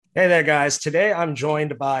Hey there, guys. Today I'm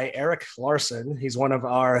joined by Eric Larson. He's one of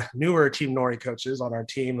our newer Team Nori coaches on our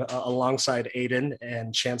team alongside Aiden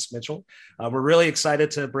and Chance Mitchell. We're really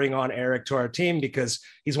excited to bring on Eric to our team because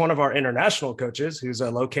he's one of our international coaches who's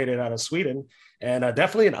located out of Sweden and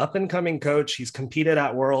definitely an up and coming coach. He's competed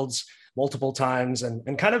at Worlds multiple times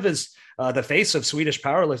and kind of is the face of Swedish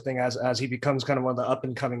powerlifting as he becomes kind of one of the up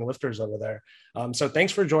and coming lifters over there. So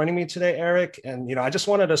thanks for joining me today, Eric. And, I just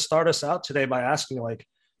wanted to start us out today by asking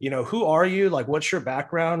who are you? Like, what's your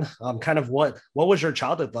background? Kind of what was your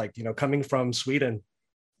childhood like, coming from Sweden?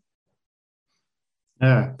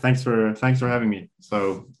 Yeah, thanks for having me.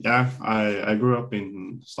 So yeah, I grew up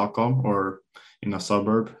in Stockholm or in a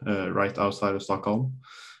suburb right outside of Stockholm,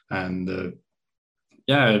 and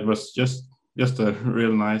yeah, it was just a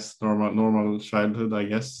real nice normal childhood, I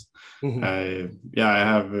guess. Mhm. I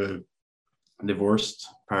have divorced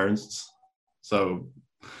parents, so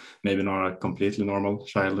maybe not a completely normal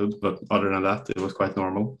childhood, but other than that, it was quite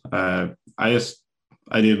normal. I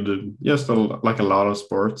did just like a lot of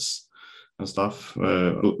sports and stuff,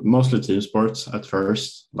 mostly team sports at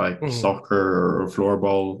first, like Mhm. soccer or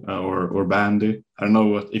floorball or bandy. I don't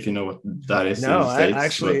know if you know what that is in No, the I States, but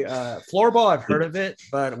actually floorball. I've heard it, of it,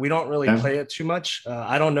 but we don't really yeah. play it too much.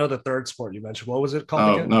 I don't know the third sport you mentioned. What was it called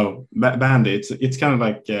Oh again? no, bandy. It's kind of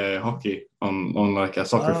like hockey on like a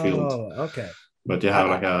soccer field, Oh, okay. but you I, have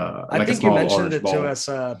I I like a think you small mentioned orange it to ball. us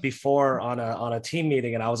before on a team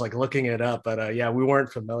meeting, and I was like looking it up, but yeah, we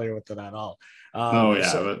weren't familiar with it at all. No, yeah,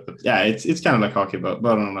 So but yeah, it's kind of like hockey, but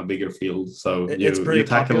on a bigger field. So it's you pretty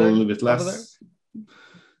tackle a popular little bit over there. less.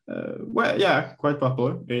 Well, yeah, quite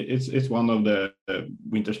popular. It's one of the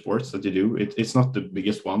winter sports that you do. It's not the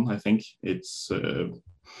biggest one, I think. It's kind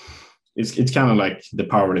of like the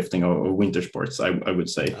powerlifting of winter sports, I would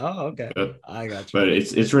say. Oh, okay. But I got you. but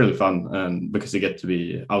it's really fun, and because you get to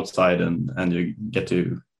be outside and you get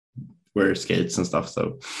to wear skates and stuff.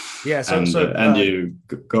 So Yeah. So and you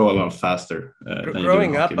go a lot faster than you do in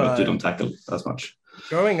growing hockey, up, but you don't tackle as much.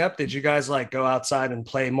 did you guys like go outside and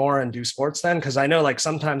play more and do sports then? Because I know like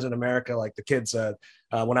sometimes in America, like the kids,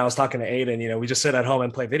 when I was talking to Aiden, we just sit at home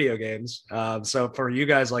and play video games. So for you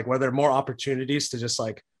guys, like, were there more opportunities to just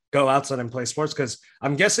like go outside and play sports? Because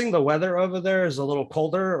I'm guessing the weather over there is a little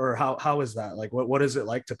colder, or how is that? Like, what is it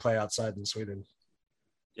like to play outside in Sweden?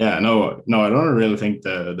 Yeah, no, I don't really think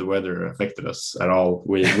the weather affected us at all.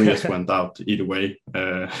 We just went out either way.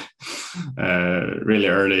 Really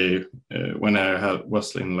early when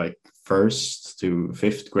was in like first to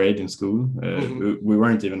fifth grade in school, Mhm. we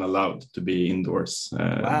weren't even allowed to be indoors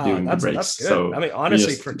Wow, during the that's breaks. good. I So mean, we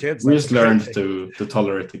honestly, just for kids, we that's a just great learned thing. to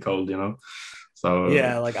tolerate the cold, you know. So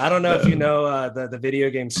Yeah, like I don't know if you the know the video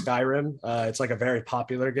game Skyrim. It's like a very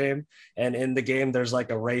popular game, and in the game there's like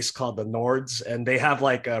a race called the Nords, and they have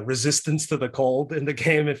like a resistance to the cold in the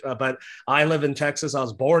game. But I live in Texas. I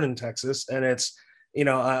was born in Texas, and it's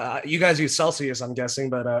you guys use Celsius, I'm guessing,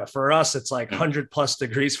 but for us it's like yeah. 100 plus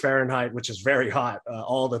degrees Fahrenheit, which is very hot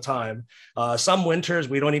all the time. Some winters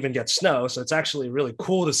we don't even get snow, so it's actually really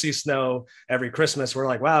cool to see snow every Christmas. We're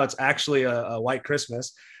like, wow, it's actually a white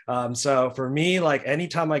Christmas. So for me, like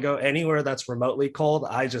anytime I go anywhere that's remotely cold,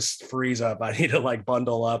 I just freeze up. I need to like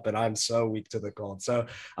bundle up, and I'm so weak to the cold. So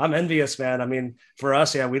I'm envious, man. I mean, for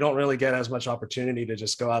us, yeah, we don't really get as much opportunity to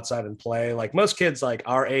just go outside and play. Like most kids, like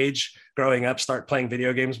our age, growing up, start playing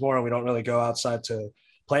video games more, and we don't really go outside to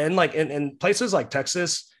play. And like in places like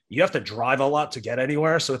Texas, you have to drive a lot to get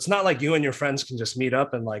anywhere. So it's not like you and your friends can just meet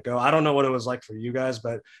up and like go. I don't know what it was like for you guys,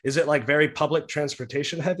 but is it like very public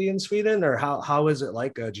transportation heavy in Sweden, or how is it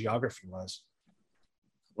like geography wise?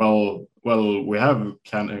 Well, we have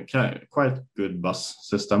quite good bus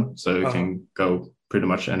system, so you Uh-huh. can go pretty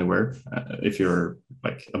much anywhere if you're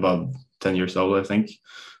like above 10 years old, I think.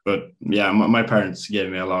 But yeah, my parents gave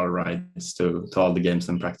me a lot of rides to all the games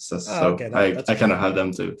and practices, Oh, so okay, I that's kind of good. have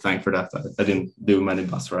them to thank for that. I didn't do many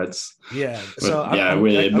bus rides, Yeah. but So I'm yeah, I'm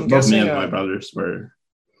we I'm both me guessing and my brothers were.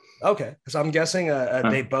 okay. So I'm guessing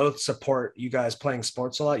they Uh, both support you guys playing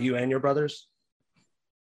sports a lot, you and your brothers.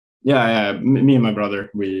 yeah, me and my brother,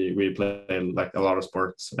 we play like a lot of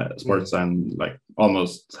Mhm. sports, and like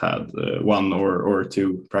almost had one or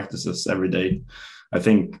two practices every day. I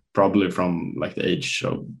think probably from like the age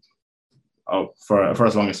of for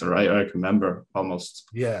as long as I remember, almost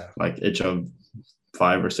Yeah. like age of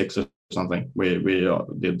 5 or 6 or something. We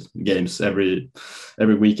did games every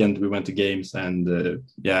weekend. We went to games, and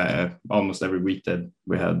almost every weekend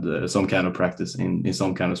we had some kind of practice in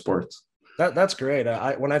some kind of sport. That's great.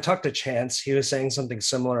 When I talked to Chance, he was saying something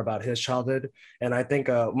similar about his childhood, and I think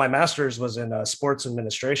my master's was in sports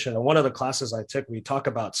administration. And one of the classes I took, we talk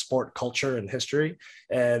about sport culture and history.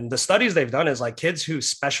 And the studies they've done is like kids who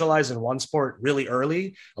specialize in one sport really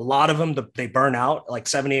early, a lot of them they burn out like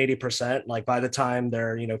 70-80%, like by the time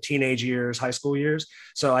they're teenage years, high school years.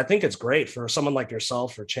 So I think it's great for someone like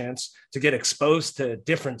yourself or Chance to get exposed to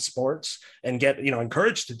different sports and get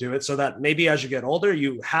encouraged to do it, so that maybe as you get older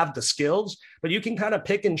you have the skills, but you can kind of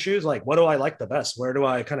pick and choose, like, what do I like the best, where do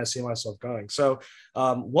I kind of see myself going. So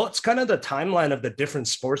what's kind of the timeline of the different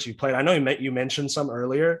sports you played? I know you mentioned some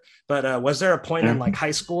earlier, but was there a point in like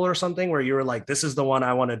high school or something where you were like, this is the one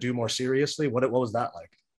I want to do more seriously? What was that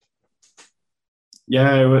like?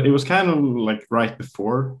 Yeah, it was kind of like right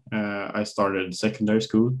before I started secondary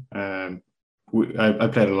school. I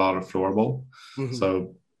played a lot of floorball,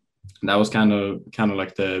 so that was kind of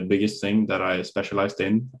like the biggest thing that I specialized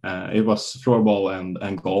in. It was floorball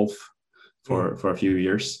and golf for a few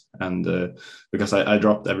years, and because I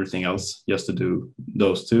dropped everything else just to do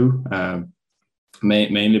those two,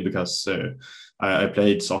 mainly because I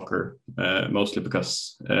played soccer, mostly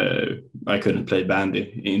because I couldn't play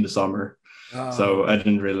bandy in the summer. So I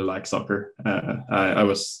didn't really like soccer. I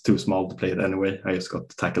was too small to play it anyway. I just got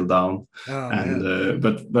tackled down.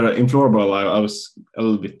 But in floorball, I was a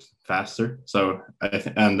little bit faster. So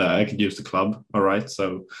I could use the club all right.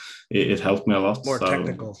 So it helped me a lot. More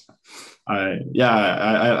technical.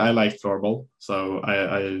 I liked floorball. So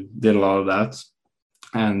I did a lot of that.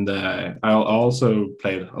 And I also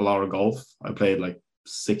played a lot of golf. I played like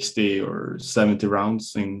 60 or 70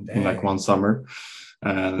 rounds in like one summer.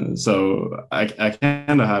 So I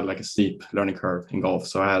kind of had like a steep learning curve in golf.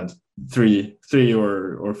 So I had three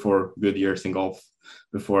or four good years in golf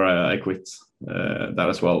before I quit that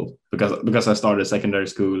as well, because I started secondary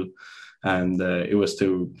school, and it was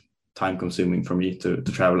too time consuming for me to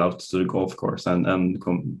travel out to the golf course and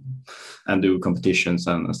do competitions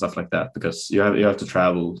and stuff like that, because you have to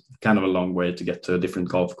travel kind of a long way to get to a different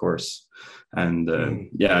golf course. And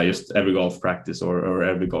just every golf practice or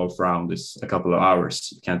every golf round is a couple of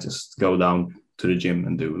hours. You can't just go down to the gym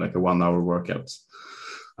and do like a 1 hour workout.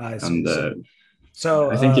 I see. And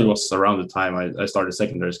so I think it was around the time I started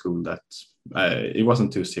secondary school that it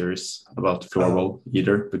wasn't too serious about floorball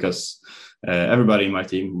either, because everybody in my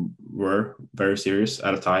team were very serious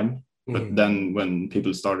at a time. But then when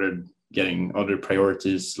people started getting other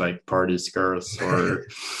priorities like parties, girls, or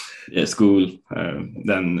school,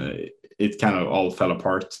 then it kind of all fell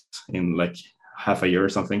apart in like half a year or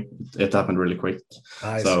something. It happened really quick.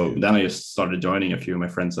 Then I just started joining a few of my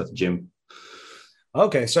friends at the gym.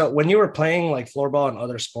 Okay, so when you were playing like floorball and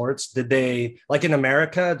other sports, did they, like in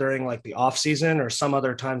America during like the off season or some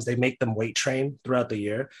other times, they make them weight train throughout the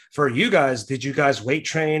year? For you guys, did you guys weight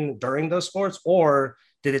train during those sports, or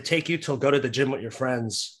did it take you to go to the gym with your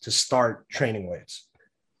friends to start training weights?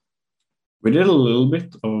 We did a little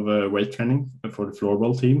bit of weight training for the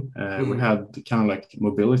floorball team. We had kind of like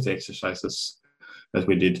mobility exercises that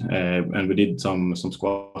we did, and we did some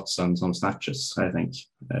squats and some snatches, I think,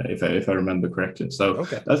 if I remember correctly. So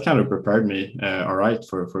that kind of prepared me all right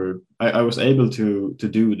for I was able to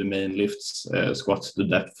do the main lifts, squats to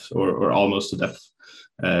depth or almost to depth,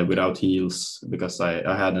 without heels, because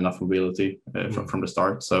I had enough mobility from the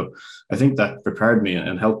start. So I think that prepared me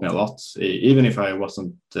and helped me a lot, even if I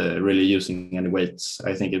wasn't really using any weights.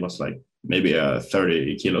 I think it was like maybe a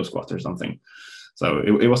 30 kilo squat or something. So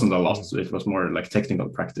it wasn't a lot. It was more like technical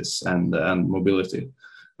practice and mobility.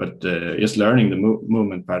 But just learning the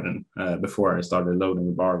movement pattern before I started loading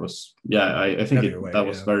the bar was, I think that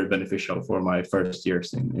was very beneficial for my first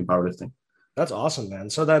years in powerlifting. That's awesome, man.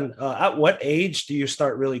 So then at what age do you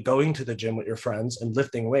start really going to the gym with your friends and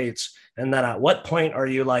lifting weights? And then at what point are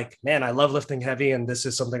you like, man, I love lifting heavy and this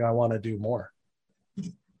is something I want to do more?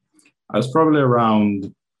 I was probably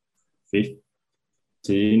around 15,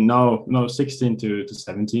 16 to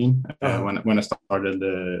 17 when I started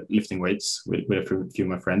lifting weights with a few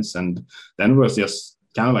of my friends. And then it was just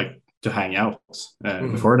kind of like to hang out.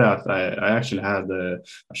 Before that, I actually had a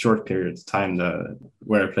short period of time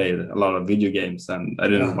where I played a lot of video games, and I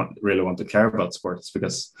didn't really want to care about sports,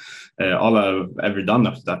 because all I've ever done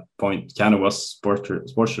up to that point kind of was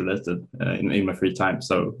sports related in my free time.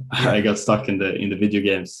 So I got stuck in the video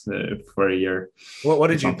games for a year. What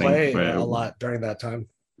did you play a lot during that time?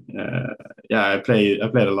 I played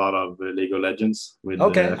a lot of League of Legends with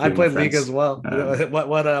I played League as well.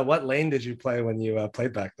 What lane did you play when you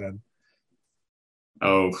played back then?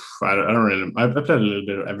 I don't really. I played a little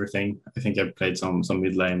bit of everything. I think I played some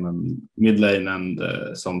mid lane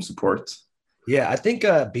and some support. Yeah, I think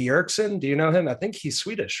Björksen, do you know him? I think he's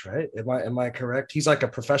Swedish, right? Am I correct? He's like a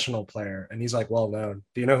professional player and he's like well known.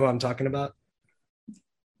 Do you know who I'm talking about?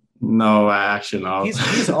 No, I actually not.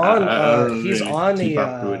 He's on I don't he's really on keep the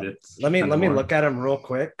up with it let me anymore. look at him real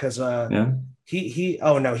quick because Yeah. he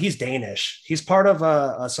oh no, he's Danish. He's part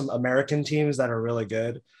of some American teams that are really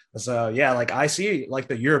good. So yeah, like I see like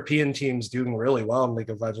the European teams doing really well in League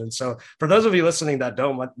of Legends. So for those of you listening that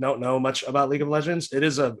don't know much about League of Legends, it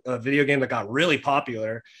is a video game that got really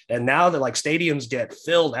popular, and now that like stadiums get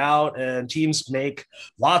filled out and teams make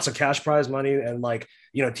lots of cash prize money, and like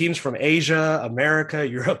teams from Asia, America,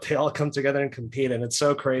 Europe, they all come together and compete, and it's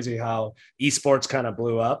so crazy how esports kind of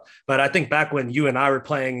blew up. But I think back when you and I were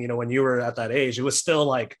playing, when you were at that age, it was still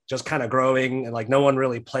like just kind of growing, and like no one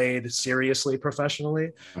really played seriously professionally.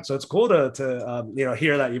 So it's cool to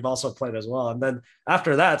hear that you've also played as well. And then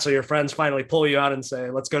after that, so your friends finally pull you out and say,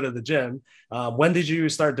 "Let's go to the gym." When did you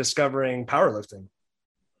start discovering powerlifting?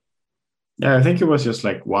 Yeah, I think it was just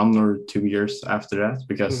like 1 or 2 years after that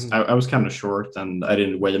because Mm-hmm. I was kind of short and I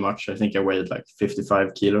didn't weigh much. I think I weighed like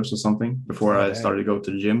 55 kilos or something before Oh I dang. started to go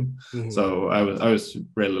to the gym. Mm-hmm. So I was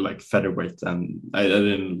really like featherweight and I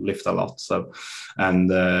didn't lift a lot. So and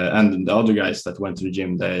the other guys that went to the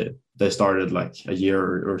gym they started like a year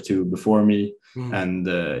or two before me. Mm-hmm. And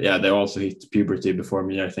yeah, they also hit puberty before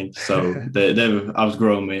me, I think. So they've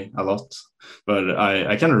outgrown me a lot. But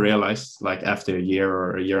I kind of realized like after a year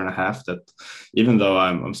or a year and a half that even though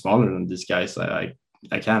I'm smaller than these guys,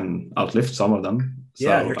 I can outlift some of them.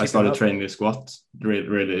 Yeah, you're So I keeping started up. training the squat really,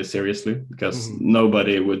 really seriously because Mm-hmm.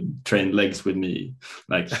 nobody would train legs with me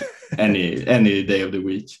like any day of the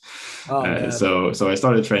week. Oh man. So I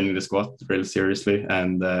started training the squat really seriously,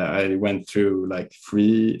 and I went through like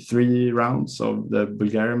three rounds of the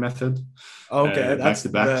Bulgarian method Okay, back that's to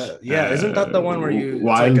back isn't that the one where it's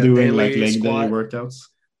while like a doing like daily leg day squat? workouts.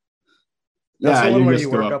 That's Yeah, the one you where you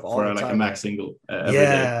just go work up up all for the like a time, max right? single every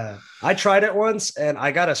day. Yeah, I tried it once and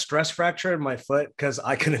I got a stress fracture in my foot because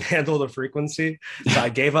I couldn't handle the frequency. So I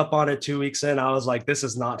gave up on it 2 weeks in. I was like, this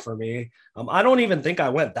is not for me. I don't even think I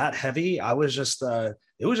went that heavy. I was just,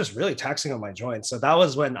 it was just really taxing on my joints. So that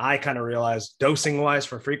was when I kind of realized dosing wise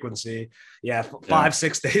for frequency, yeah, Yeah. 5,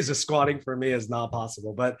 6 days of squatting for me is not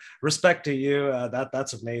possible. But respect to you,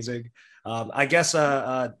 that's amazing. I guess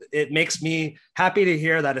it makes me happy to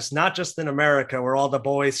hear that it's not just in America where all the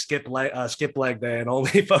boys skip leg day and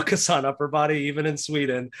only focus on upper body. Even in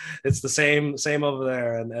Sweden, it's the same over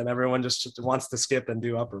there, and everyone just wants to skip and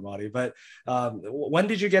do upper body. But when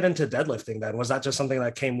did you get into deadlifting? Then was that just something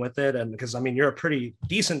that came with it? And because I mean, you're a pretty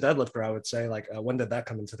decent deadlifter, I would say. Like, when did that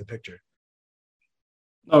come into the picture?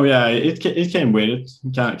 Oh yeah, it came with it,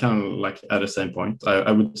 kind of like at the same point.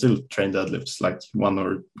 I would still train deadlifts like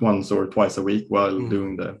once or twice a week while Mm-hmm.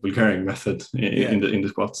 doing the Bulgarian method Yeah, in the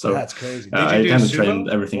squat. So that's crazy. Did you I do kind of trained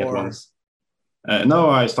sumo everything at or once. No,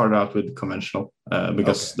 I started out with conventional okay?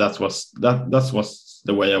 because that was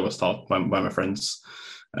the way I was taught by my friends.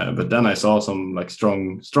 But then I saw some like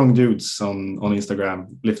strong dudes on Instagram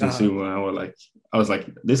lifting Uh-huh. sumo, and I was like,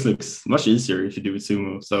 this looks much easier if you do it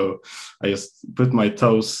sumo. So I just put my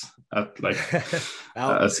toes at like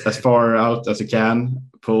Out. as far out as you can,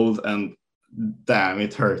 pulled, and damn,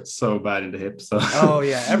 it hurts so bad in the hip. So Oh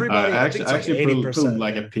yeah, I everybody. I think actually it's I like actually eighty pulled percent.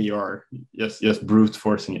 like a Yeah. PR, just brute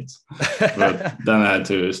forcing it. But then I had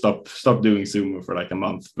to stop doing sumo for like a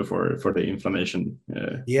month before for the inflammation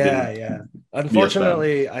Yeah, didn't yeah. be as bad.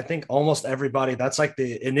 Unfortunately, I think almost everybody, that's like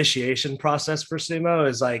the initiation process for sumo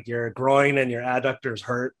is like your groin and your adductors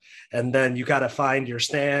hurt. And then you got to find your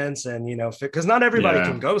stance and, because not everybody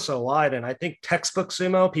can Yeah, go so wide. And I think textbook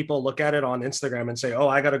sumo, people look at it on Instagram and say, oh,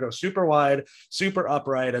 I got to go super wide, super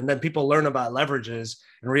upright. And then people learn about leverages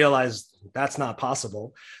and realize that's not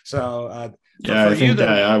possible. So for, yeah. for I you, think then,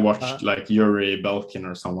 I uh, watched like Yuri Belkin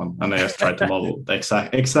or someone, and I just tried to model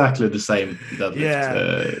exactly the same deadlift yeah.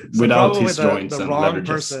 So without probably his the joints the and wrong leverages.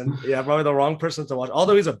 person. Yeah, probably the wrong person to watch.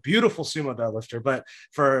 Although he's a beautiful sumo deadlifter, but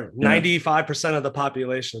for Yeah. 95% of the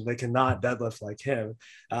population, they cannot deadlift like him.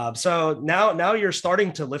 So now you're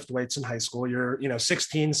starting to lift weights in high school. You're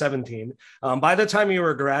 16, 17. By the time you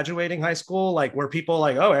were graduating high school, like were people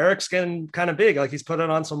like, oh, Eric's getting kind of big, like he's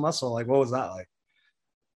putting on some muscle. Like what was that like?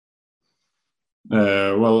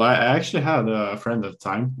 Well, I actually had a friend at the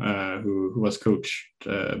time who was coached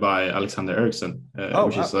by Alexander Eriksson, Oh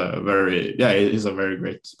which is wow. he's a very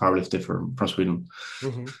great powerlifter from Sweden.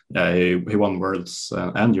 Mm-hmm. Yeah, he won worlds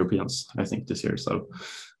and Europeans, I think, this year. So,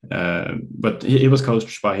 but he was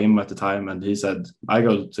coached by him at the time, and he said, "I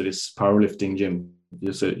go to this powerlifting gym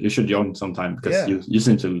you should join sometime because Yeah. you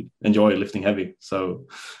seem to enjoy lifting heavy. So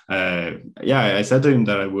yeah, I said to him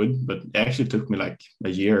that I would, but it actually took me like a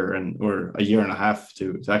year or a year and a half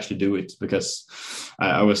to actually do it because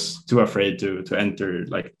I was too afraid to enter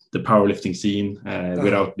like the powerlifting scene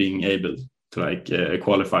without being able to like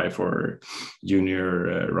qualify for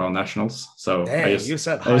junior round nationals. So Dang, you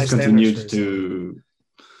set I high just standards for continued yourself. to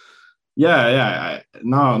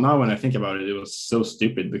now when I think about it, it was so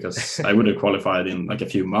stupid because I would have qualified in like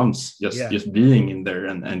a few months Yeah. just being in there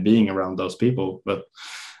and being around those people. But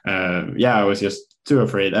yeah, I was just too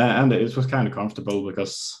afraid, and it was kind of comfortable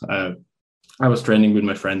because I was training with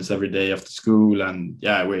my friends every day after school, and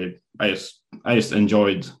yeah, I just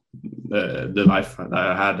enjoyed the life that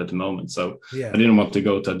I had at the moment. So Yeah. I didn't want to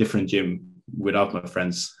go to a different gym without my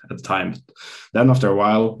friends at the time. Then after a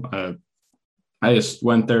while, I just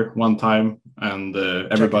went there one time, and Check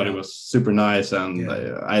it everybody out. was super nice, and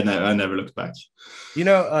Yeah. I never looked back.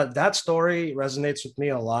 That story resonates with me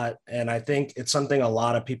a lot. And I think it's something a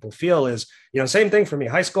lot of people feel is, same thing for me.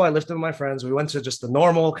 High school, I lifted with my friends. We went to just the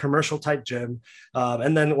normal commercial type gym.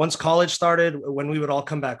 And then once college started, when we would all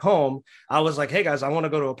come back home, I was like, hey guys, I want to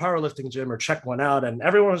go to a powerlifting gym or check one out. And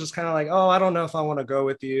everyone was just kind of like, oh, I don't know if I want to go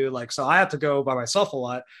with you. Like, so I had to go by myself a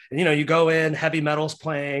lot. And, you go in, heavy metals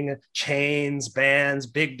playing, chains, bands,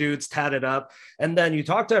 big dudes tatted up. And then you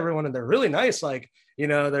talk to everyone and they're really nice. Like,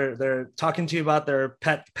 they're talking to you about their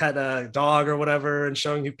pet dog or whatever and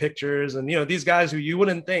showing you pictures. And these guys who you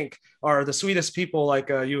wouldn't think are the sweetest people like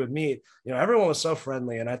you would meet, everyone was so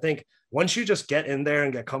friendly. And I think once you just get in there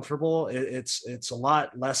and get comfortable, it's a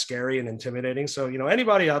lot less scary and intimidating. So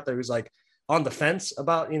anybody out there who's like on the fence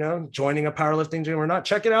about joining a powerlifting gym or not,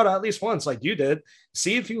 check it out at least once, like you did.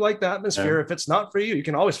 See if you like the atmosphere. Yeah. If it's not for you, you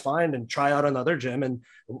can always find and try out another gym, and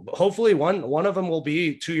hopefully one of them will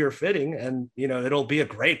be to your fitting, and it'll be a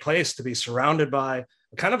great place to be surrounded by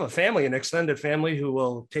kind of a family, an extended family who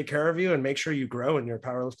will take care of you and make sure you grow in your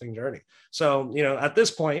powerlifting journey. So at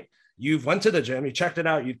this point, you've went to the gym, you checked it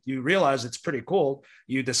out, you realize it's pretty cool,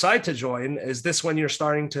 you decide to join. Is this when you're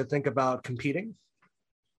starting to think about competing?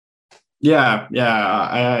 Yeah,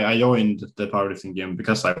 I joined the powerlifting gym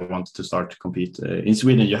because I wanted to start to compete. In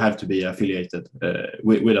Sweden, you have to be affiliated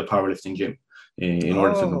with a powerlifting gym in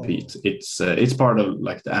order to Oh, compete. It's part of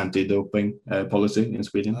like the anti-doping policy in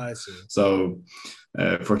Sweden. I see. So,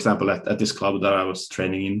 for example, at this club that I was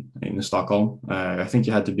training in Stockholm, I think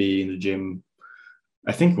you had to be in the gym.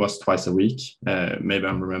 I think it was twice a week. Maybe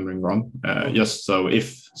I'm remembering wrong. Just so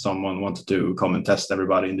if someone wanted to come and test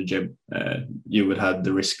everybody in the gym, you would have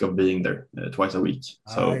the risk of being there twice a week.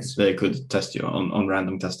 I So see. they could test you on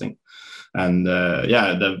random testing. And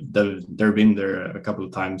yeah, they've been there a couple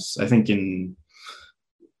of times.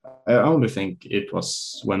 I only think it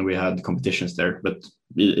was when we had competitions there, but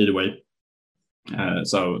either way,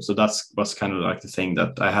 so that's was kind of like the thing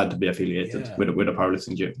that I had to be affiliated Yeah. with a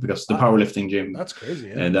powerlifting gym because the I, powerlifting gym that's crazy.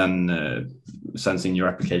 Yeah. then sends in your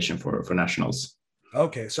application for nationals.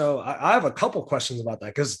 Okay, so I have a couple questions about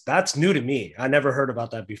that because that's new to me. I never heard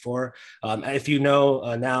about that before. If you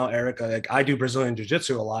know now, Eric, like I do Brazilian Jiu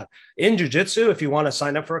Jitsu a lot. In Jiu Jitsu, if you want to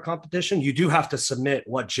sign up for a competition, you do have to submit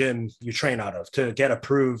what gym you train out of to get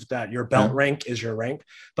approved that your belt Yeah. rank is your rank.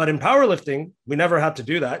 But in powerlifting, we never have to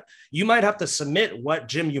do that. You might have to submit what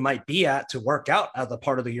gym you might be at to work out as a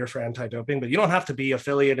part of the year for anti-doping, but you don't have to be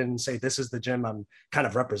affiliated and say, this is the gym I'm kind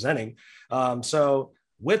of representing. So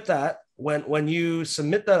with that, when you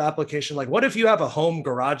submit that application, like what if you have a home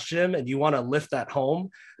garage gym and you want to lift at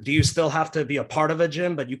home? Do you still have to be a part of a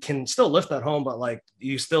gym, but you can still lift at home, but like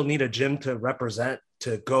you still need a gym to represent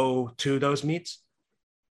to go to those meets?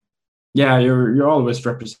 Yeah, you're always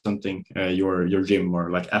representing your gym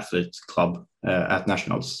or like athlete club at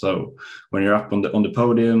nationals. So when you're up on the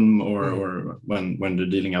podium or when they're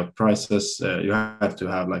dealing out prizes, you have to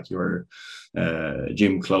have like your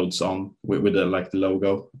gym clothes on with like the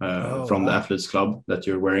logo Oh, from the wow. athletes club that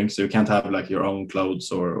you're wearing. So you can't have like your own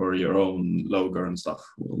clothes or your own logo and stuff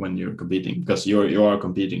when you're competing because you are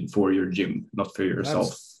competing for your gym, not for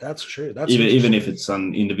yourself. That's true. That's Even if interesting. it's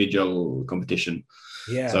an individual competition.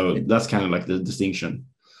 Yeah. So that's kind of like the distinction.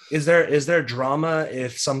 Is there drama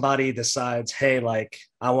if somebody decides, hey, like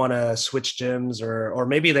I want to switch gyms, or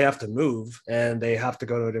maybe they have to move and they have to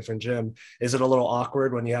go to a different gym? Is it a little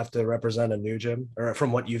awkward when you have to represent a new gym, or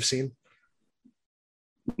from what you've seen?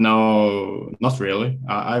 No, not really.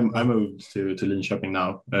 I No. moved to Linköping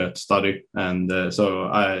now to study, and so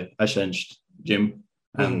I changed gym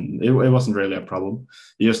and it wasn't really a problem.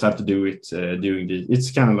 You just have to do it during the.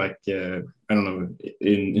 It's kind of like I don't know.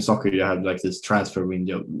 In soccer, you have like this transfer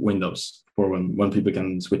windows for when people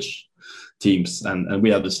can switch teams, and we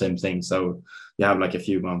have the same thing. So you have like a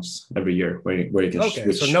few months every year where you can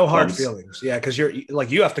switch. So no hard clubs. feelings. Yeah, because you're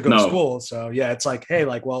like you have to go to school. So yeah, it's like, hey,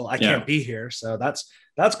 like, well, I can't be here. So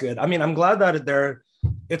that's good. I mean, I'm glad that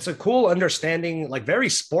it's a cool understanding, like very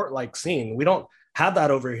sport like scene. We don't have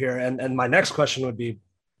that over here. And my next question would be,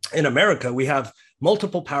 in America, we have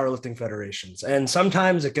multiple powerlifting federations, and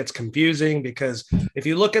sometimes it gets confusing because if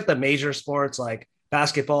you look at the major sports like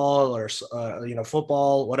basketball or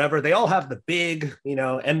football, whatever, they all have the big,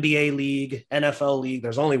 NBA league, NFL league.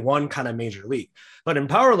 There's only one kind of major league. But in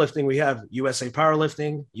powerlifting, we have USA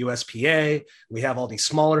Powerlifting, USPA. We have all these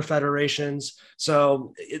smaller federations.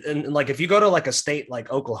 So, and like if you go to like a state like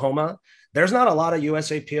Oklahoma, there's not a lot of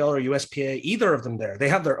USAPL or USPA, either of them there. They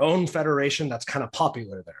have their own federation that's kind of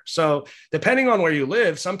popular there. So depending on where you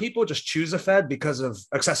live, some people just choose a fed because of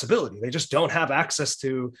accessibility. They just don't have access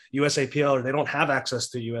to USAPL or they don't have access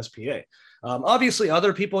to USPA. Obviously,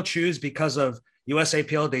 other people choose because of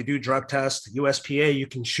USAPL, they do drug test. USPA, you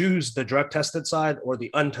can choose the drug tested side or the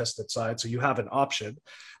untested side. So you have an option.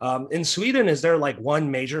 In Sweden, is there like one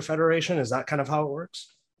major federation? Is that kind of how it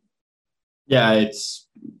works? Yeah, it's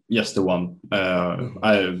just the one.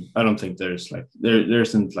 I don't think there's like there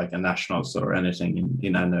isn't like a nationals or anything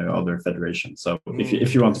in any other federation. So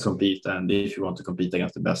if you want to compete and if you want to compete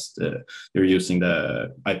against the best, you're using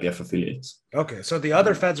the IPF affiliates. Okay, so the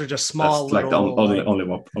other feds are just small. That's little, like the only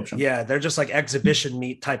option. Yeah, they're just like exhibition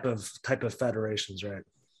meet type of federations, right?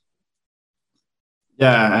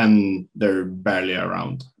 Yeah, and they're barely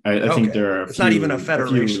around. I think there are. It's not even a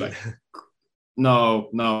federation. No,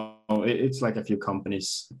 it's like a few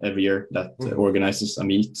companies every year that organizes a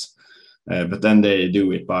meet, but then they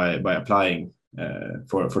do it by applying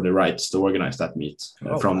for the rights to organize that meet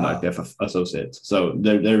from the IPF associate. So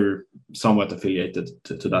they're somewhat affiliated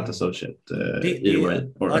to that associate. Either way,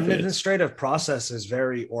 or administrative process is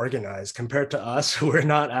very organized compared to us. We're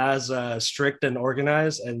not as strict and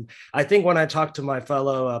organized. And I think when I talk to my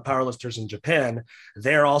fellow powerlifters in Japan,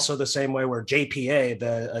 they're also the same way, where JPA,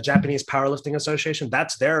 the Japanese Powerlifting Association,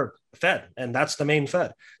 that's their fed, and that's the main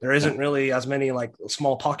fed. There isn't really as many like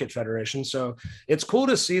small pocket federations. So it's cool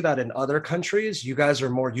to see that in other countries you guys are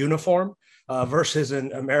more uniform, versus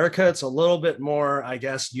in America it's a little bit more, I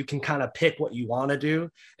guess, you can kind of pick what you want to do,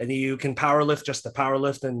 and you can powerlift just to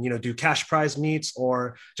powerlift and do cash prize meets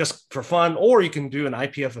or just for fun, or you can do an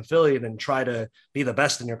IPF affiliate and try to be the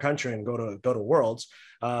best in your country and go to worlds.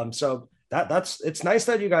 So it's nice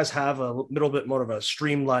that you guys have a little bit more of a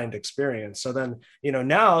streamlined experience. So then,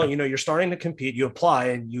 now, you're starting to compete, you apply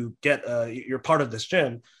and you get, you're part of this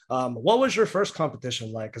gym. What was your first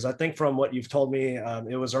competition like? Because I think from what you've told me,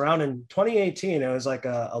 it was around in 2018. It was like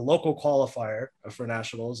a local qualifier for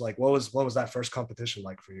nationals. Like what was that first competition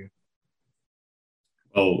like for you?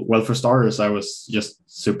 Well, for starters, I was just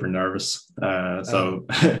super nervous. So,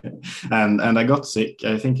 and I got sick.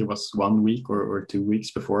 I think it was 1 week or 2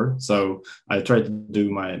 weeks before. So I tried to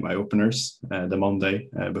do my openers the Monday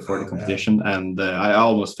before the competition, and I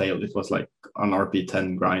almost failed. It was like an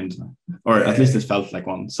RP10 grind, or at least it felt like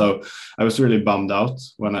one. So I was really bummed out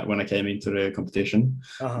when I came into the competition.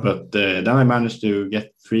 But then I managed to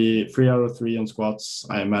get three out of 3 on squats.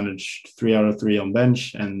 I managed 3 out of 3 on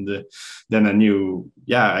bench, and then I knew,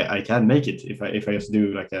 I can make it if I just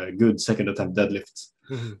do like a good second attempt deadlift.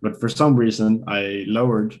 But for some reason, I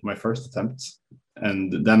lowered my first attempt,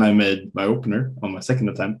 and then I made my opener on my second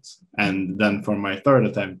attempt. And then for my third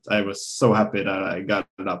attempt, I was so happy that I got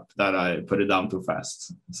it up that I put it down too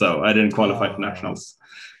fast. So I didn't qualify for nationals.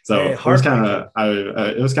 So it was kind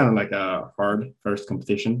of like a hard first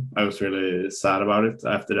competition. I was really sad about it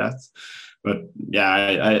after that. But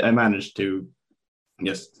I managed to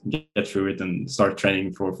just get through it and start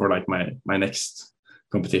training for like my next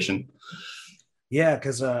competition. Yeah,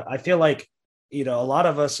 because I feel like a lot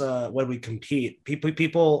of us when we compete,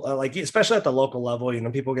 people like, especially at the local level,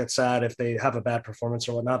 people get sad if they have a bad performance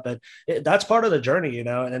or whatnot, but that's part of the journey,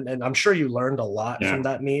 and I'm sure you learned a lot from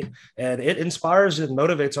that meet, and it inspires and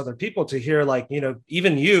motivates other people to hear, like,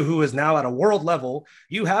 even you, who is now at a world level,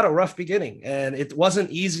 you had a rough beginning and it wasn't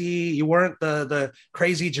easy. You weren't the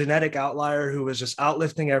crazy genetic outlier who was just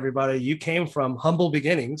outlifting everybody. You came from humble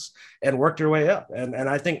beginnings and worked your way up. And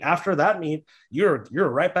I think after that meet, you're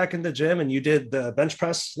right back in the gym, and you did the bench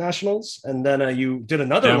press nationals, and then you did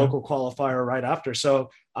another local qualifier right after.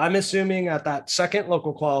 So I'm assuming at that second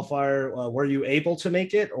local qualifier, were you able to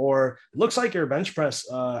make it? Or it looks like your bench press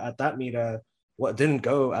at that meet what didn't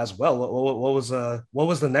go as well? What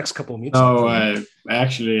was the next couple meets like No, for you? I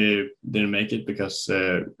actually didn't make it because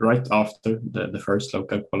right after the first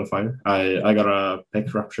local qualifier, I got a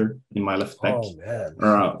pec rupture in my left pec. Oh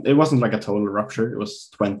man. It wasn't like a total rupture; it was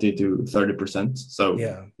 20 to 30%, so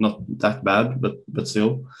Yeah. not that bad, but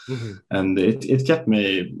still. Mm-hmm. And it kept me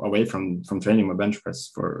away from training my bench press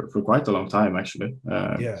for quite a long time actually.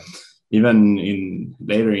 Yeah. Even in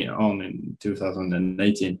later on in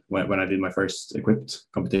 2018 when I did my first equipped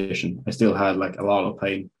competition, I still had like a lot of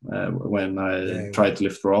pain when I tried to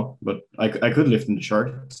lift raw, but I could lift in the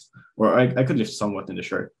shirt, or I could lift somewhat in the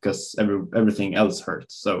shirt because everything else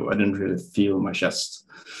hurt, so I didn't really feel my chest,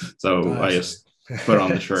 so I just put on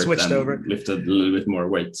the shirt switched and over. lifted a little bit more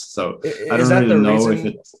weight. So I Is don't that really the know if reason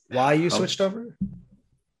it why you helped. switched over?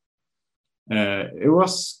 It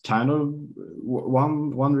was kind of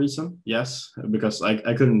one reason, yes, because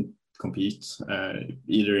I couldn't compete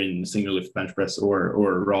either in single lift bench press or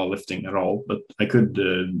raw lifting at all, but I could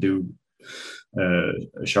do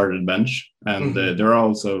a sharded bench, and there are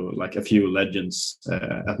also like a few legends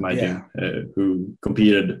at my gym who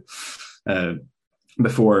competed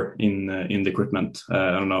before in the equipment.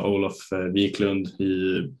 I don't know, Olof Wiklund,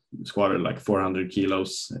 he squatted like 400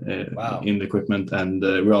 kilos in the equipment, and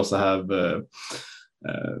we also have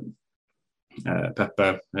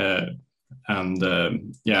Pepe, and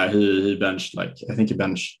he benched like, I think he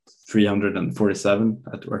benched 347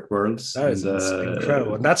 at Work Worlds. That is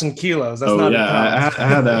incredible. And that's in kilos. That's not in pounds. I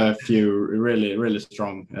had a few really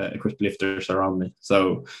strong equipped lifters around me,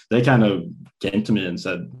 so they kind of came to me and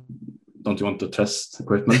said, don't you want to test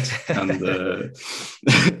equipment? And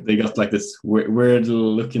they got like this weird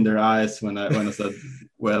look in their eyes when I said,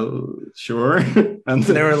 well, sure. And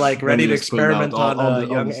they were like ready to experiment on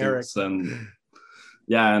young Eric.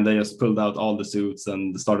 And they just pulled out all the suits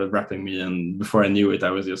and started wrapping me. And before I knew it,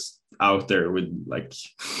 I was just out there with like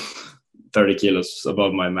 30 kilos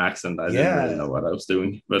above my max, and I didn't really know what I was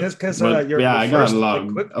doing. But I got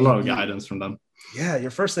a lot of guidance from them. Yeah,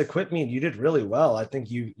 your first equip meet, you did really well. I think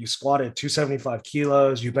you squatted 275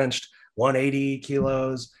 kilos, you benched 180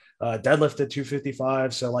 kilos, deadlifted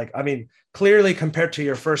 255. So like, I mean, clearly compared to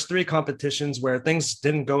your first three competitions where things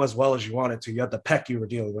didn't go as well as you wanted to, you had the pec you were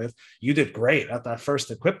dealing with, you did great at that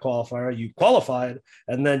first equip qualifier. You qualified,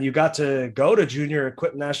 and then you got to go to junior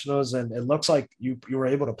equip nationals, and it looks like you were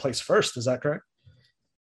able to place first. Is that correct?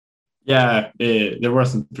 Yeah, there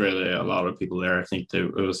wasn't really a lot of people there. I think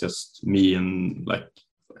it was just me and like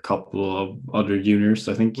a couple of other juniors,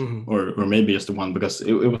 I think, or maybe just one, because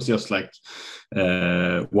it was just like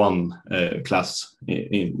one class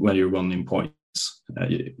when you won in points.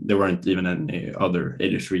 There weren't even any other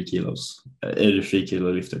 83 kilo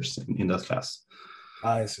lifters in that class.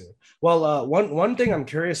 I see. Well, one thing I'm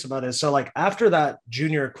curious about is, so like after that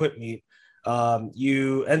junior equip meet,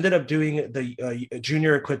 you ended up doing the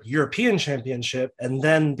junior equipped European Championship and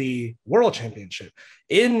then the World Championship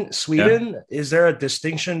in Sweden. Yeah. Is there a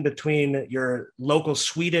distinction between your local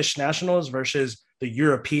Swedish nationals versus the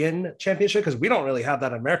European Championship? Because we don't really have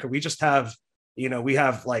that in America. We just have, we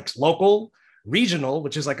have like local, regional,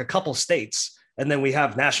 which is like a couple states, and then we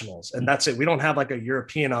have nationals, and that's it. We don't have like a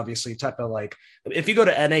European, obviously, type of like, if you go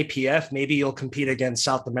to NAPF, maybe you'll compete against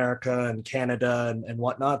South America and Canada and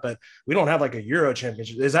whatnot, but we don't have like a Euro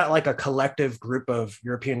championship. Is that like a collective group of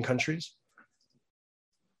European countries?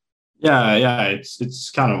 Yeah. It's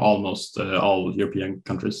kind of almost all European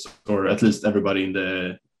countries, or at least everybody in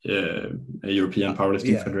the European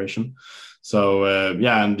Powerlifting Federation. So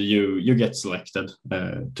and you get selected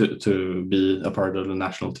to be a part of the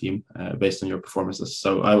national team based on your performances.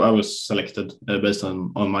 So I was selected based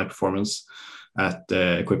on my performance at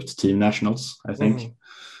the equipped team nationals, I think.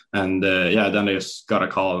 And then I just got a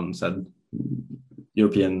call and said,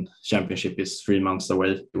 European Championship is 3 months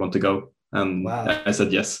away. You want to go? And I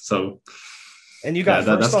said yes. So. And you got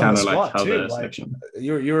first on the squat like too. Like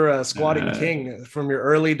you're a squatting king from your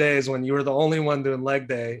early days when you were the only one doing leg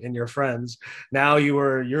day in your friends. Now you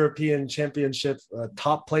were European Championship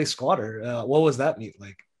top place squatter. What was that meet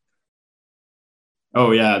like?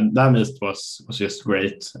 Oh yeah, that meet was just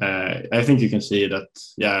great. I think you can see that.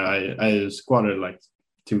 Yeah, I squatted like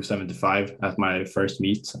 275 at my first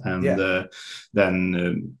meet, and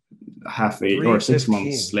then half a or 6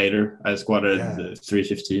 months later I squatted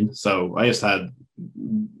 315. So I just had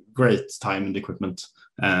great time in the equipment,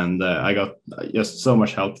 and I got just so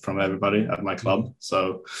much help from everybody at my club.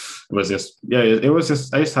 So it was just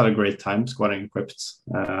I just had a great time squatting equipped.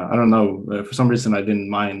 I don't know, for some reason I didn't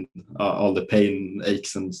mind all the pain,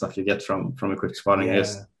 aches and stuff you get from equipped squatting. I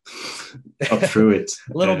just got through it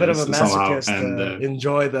A little bit of a somehow. masochist And to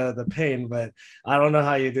enjoy the pain, but I don't know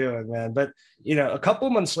how you do it, man. But a couple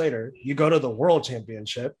months later, you go to the World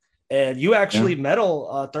Championship, and you yeah. actually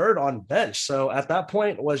medal third on bench. So at that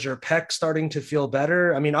point, was your pec starting to feel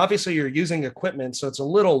better? I mean, obviously you're using equipment, so it's a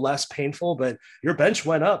little less painful, but your bench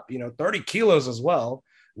went up, 30 kilos as well,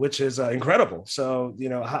 which is incredible. So,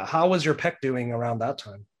 how was your pec doing around that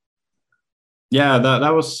time? Yeah,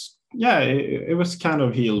 that was, yeah, it was kind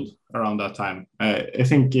of healed around that time. I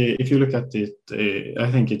think if you look at it, I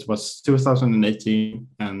think it was 2018,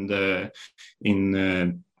 and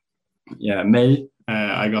in May,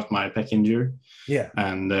 I got my pec injury. Yeah.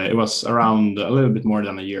 And it was around a little bit more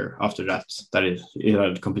than a year after that it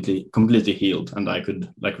had completely healed, and I could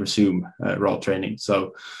like resume raw training.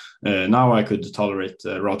 So now I could tolerate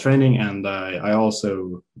raw training, and I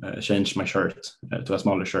also changed my shirt to a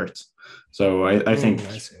smaller shirt. So I think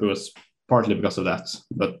it was partly because of that,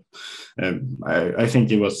 but I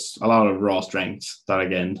think it was a lot of raw strength that I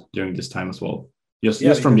gained during this time as well.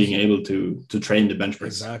 Just from being able to train the bench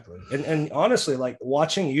press. Exactly. And honestly, like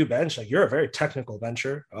watching you bench, like you're a very technical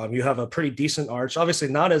bencher. You have a pretty decent arch, obviously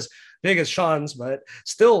not as big as Sean's, but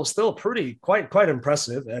still pretty quite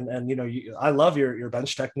impressive. And I love your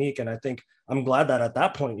bench technique. And I think I'm glad that at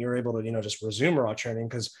that point you're able to, just resume raw training,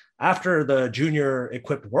 because after the junior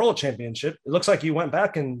equipped world championship, it looks like you went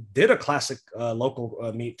back and did a classic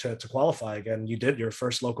local meet to qualify again. You did your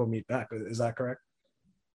first local meet back. Is that correct?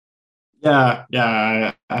 Yeah.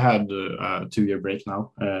 I had a 2-year break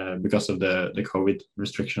now because of the COVID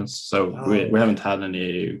restrictions. So we haven't had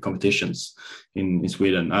any competitions in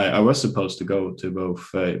Sweden. I was supposed to go to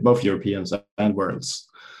both Europeans and Worlds,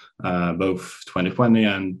 both 2020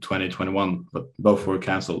 and 2021, but both were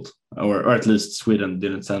cancelled, or at least Sweden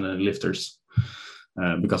didn't send any lifters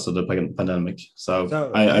because of the pandemic.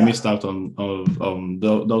 So I missed out on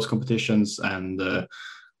those competitions, and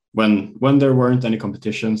when there weren't any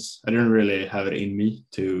competitions, I didn't really have it in me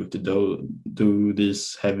to do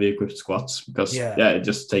these heavy equipped squats, because it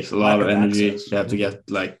just takes a lot of energy. You have to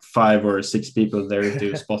get like 5 or 6 people there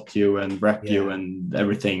to spot you and rep you and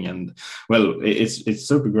everything. And well, it's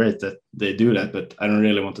super great that they do that, but I don't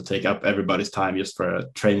really want to take up everybody's time just for a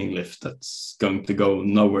training lift that's going to go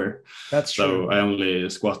nowhere. That's true. So I only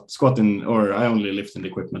squatting, or I only lift in the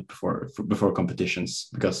equipment before competitions,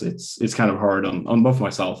 because it's kind of hard on both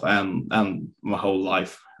myself and my whole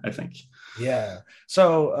life, I think. Yeah.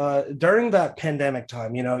 So during that pandemic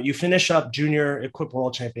time, you finish up junior equipped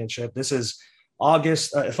world championship. This is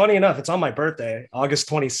August. Funny enough, it's on my birthday, August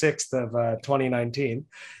 26th of 2019.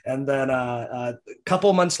 And then a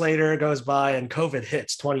couple months later goes by and COVID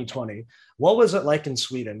hits 2020. What was it like in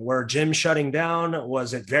Sweden? Were gyms shutting down?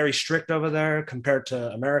 Was it very strict over there compared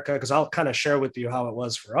to America? Because I'll kind of share with you how it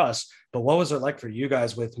was for us. But what was it like for you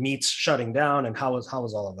guys with meets shutting down, and how was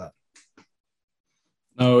all of that?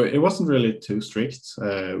 No, it wasn't really too strict.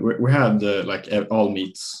 We had like all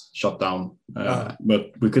meets shut down,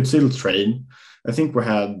 but we could still train. I think we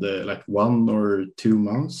had like 1 or 2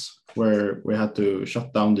 months where we had to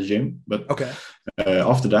shut down the gym, but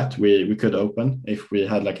after that we could open if we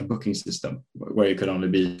had like a booking system where you could only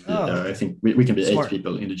be I think we can be Smart. 8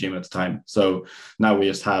 people in the gym at the time. So now we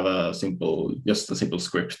just have a simple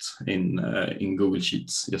script in Google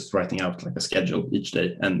Sheets, just writing out like a schedule each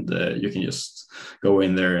day, and you can just go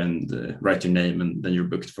in there and write your name, and then you're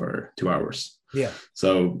booked for 2 hours. Yeah.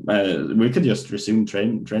 So we could just resume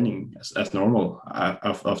training as normal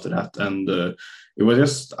after that, and it was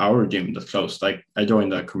just our gym that closed. Like I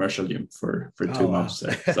joined a commercial gym for 2 months,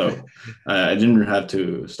 so I didn't have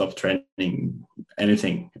to stop training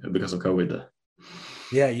anything because of COVID.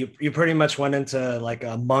 Yeah, you pretty much went into like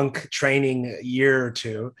a monk training year or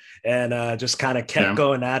two, and just kind of kept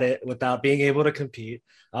going at it without being able to compete.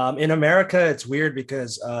 In America, it's weird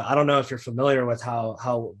because I don't know if you're familiar with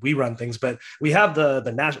how we run things, but we have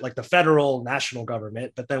the national, like the federal national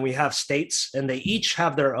government, but then we have states, and they each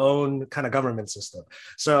have their own kind of government system.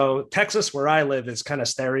 So Texas, where I live, is kind of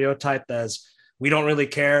stereotyped as we don't really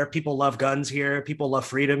care. People love guns here. People love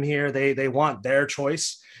freedom here. They want their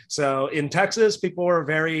choice. So in Texas, people were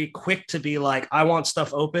very quick to be like, I want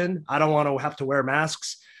stuff open. I don't want to have to wear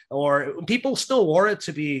masks. Or people still wore it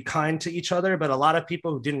to be kind to each other, but a lot of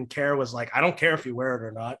people who didn't care was like, I don't care if you wear it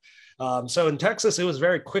or not. So in Texas, it was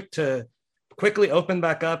very quick to quickly opened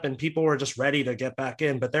back up and people were just ready to get back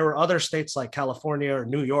in. But there were other states like California or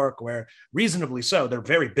New York where, reasonably so, they're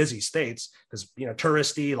very busy states because, you know,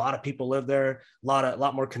 touristy, a lot of people live there, a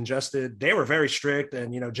lot more congested. They were very strict,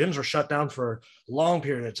 and, you know, gyms were shut down for a long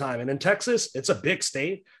period of time. And in Texas, it's a big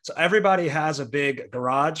state, so everybody has a big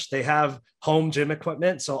garage. They have home gym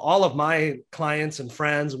equipment. So all of my clients and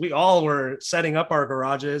friends, we all were setting up our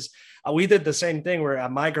garages. We did the same thing where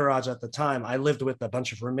at my garage at the time, I lived with a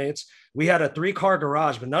bunch of roommates. We had a 3-car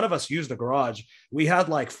garage, but none of us used the garage. We had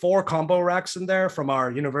like 4 combo racks in there from our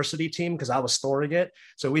university team because I was storing it.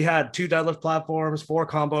 So we had 2 deadlift platforms, 4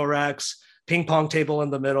 combo racks, ping pong table in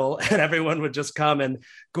the middle, and everyone would just come and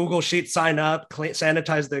Google Sheet sign up,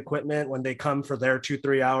 sanitize the equipment when they come for their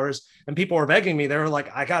 2-3 hours. And people were begging me. They were like,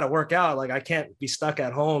 I got to work out. Like, I can't be stuck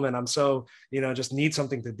at home. And I'm so, you know, just need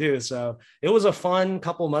something to do. So it was a fun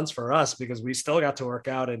couple months for us because we still got to work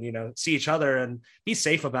out and, you know, see each other and be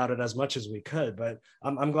safe about it as much as we could. But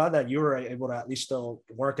I'm glad that you were able to at least still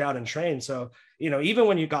work out and train. So, you know, even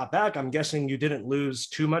when you got back, I'm guessing you didn't lose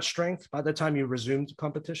too much strength by the time you resumed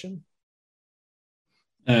competition.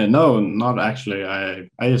 No, not actually. I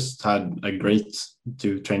just had a great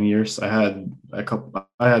 2 training years. I had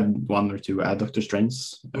 1 or 2 adductor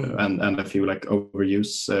strains and a few like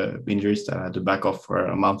overuse injuries that I had to back off for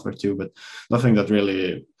a month or 2, but nothing that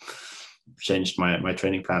really changed my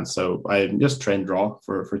training plan. So I just trained raw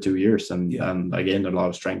for 2 years and I gained a lot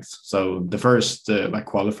of strength. So the first like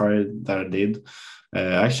qualifier that I did,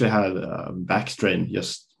 I actually had a back strain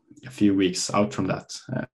just a few weeks out from that.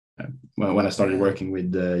 When I started working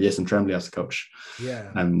with Jason Tremblay as a coach.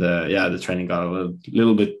 And the training got a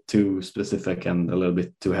little bit too specific and a little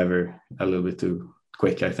bit too heavy, a little bit too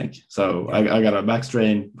quick, I think. So I got a back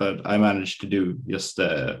strain, but I managed to do just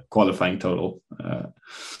the qualifying total.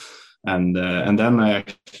 And then I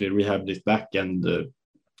actually rehabbed it back and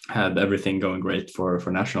had everything going great for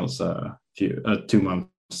nationals 2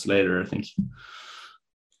 months later, I think.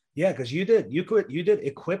 Yeah, because you did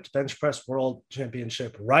equipped bench press world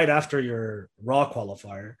championship right after your raw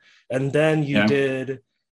qualifier, and then you did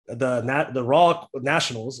the raw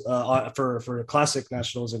nationals for classic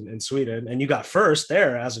nationals in Sweden, and you got first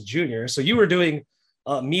there as a junior. So you were doing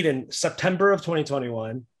meet in September of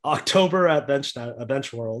 2021, October at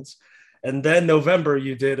bench worlds, and then November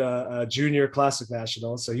you did a junior classic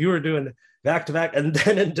nationals. So you were doing back to back, and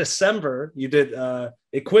then in December you did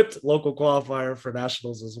equipped local qualifier for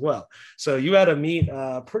nationals as well. So you had to meet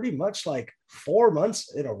pretty much like 4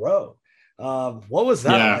 months in a row. What was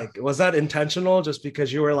that like? Was that intentional just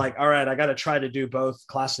because you were like, all right, I got to try to do both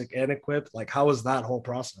classic and equipped? Like, how was that whole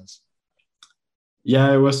process?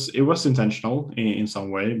 Yeah, it was intentional in some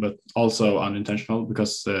way, but also unintentional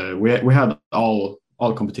because we had all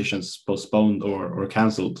competitions postponed or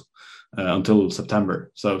canceled until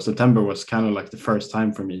September. So September was kind of like the first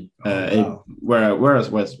time for me where I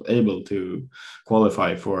was able to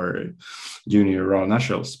qualify for junior raw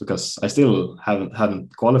nationals because I still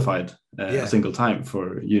hadn't qualified a single time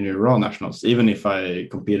for junior raw nationals, even if I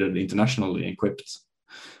competed internationally equipped.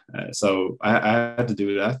 So I had to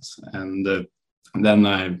do that, and then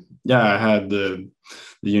I had the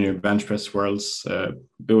junior bench press worlds.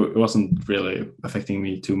 It wasn't really affecting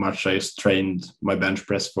me too much. I just trained my bench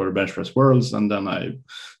press for bench press worlds, and then I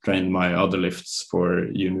trained my other lifts for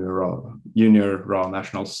junior raw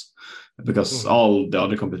nationals because all the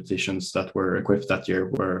other competitions that were equipped that year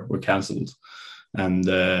were canceled. And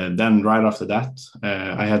then right after that,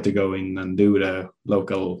 I had to go in and do the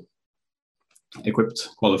local equipped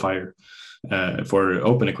qualifier for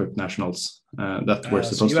open equipped nationals that were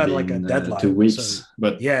supposed to be like in a deadline, 2 weeks. So,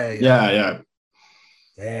 but yeah.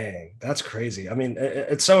 Dang, that's crazy. I mean,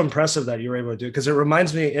 it's so impressive that you were able to do it because it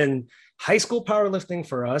reminds me in high school powerlifting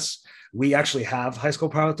for us, we actually have high school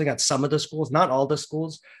powerlifting at some of the schools, not all the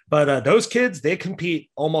schools, but those kids, they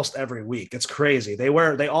compete almost every week. It's crazy.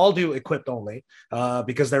 They all do equipped only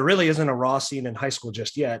because there really isn't a raw scene in high school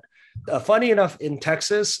just yet. Funny enough, in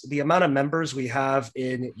Texas, the amount of members we have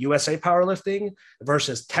in USA powerlifting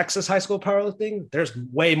versus Texas high school powerlifting, there's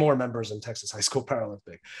way more members in Texas high school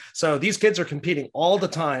powerlifting. So these kids are competing all the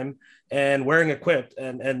time and wearing equipped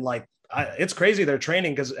and like, it's crazy. They're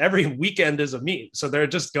training because every weekend is a meet. So they're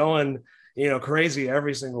just going, crazy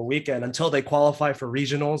every single weekend until they qualify for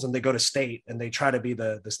regionals and they go to state and they try to be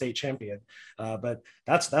the state champion. But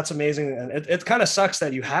that's amazing. And it kind of sucks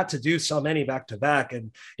that you had to do so many back to back.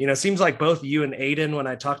 And, it seems like both you and Aiden, when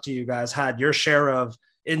I talked to you guys, had your share of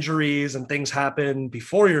injuries and things happen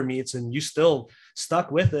before your meets and you still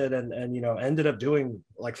stuck with it and ended up doing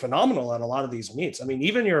like phenomenal at a lot of these meets. I mean,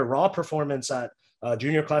 even your raw performance at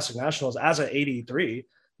Junior Classic Nationals as an 83,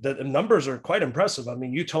 the numbers are quite impressive. I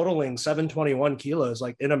mean, you totaling 721 kilos,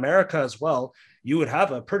 like in America as well, you would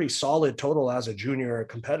have a pretty solid total as a junior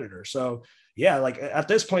competitor. So yeah, like at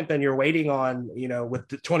this point, then you're waiting on, with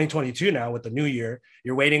the 2022 now, with the new year,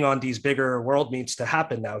 you're waiting on these bigger world meets to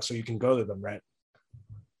happen now so you can go to them, right?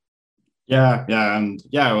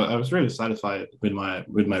 I was really satisfied with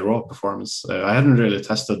my raw performance. I hadn't really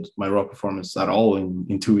tested my raw performance at all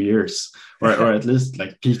in 2 years, or at least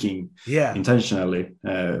like peaking Yeah. intentionally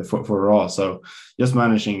for raw. So just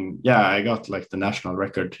managing, I got like the national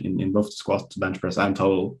record in both squat, bench press, and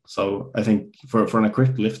total. So I think for an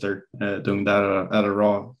equipped lifter, doing that at a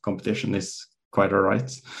raw competition is quite all right.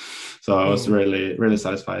 So I was really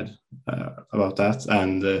satisfied about that,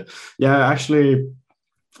 and actually.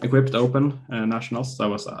 Equipped Open nationals that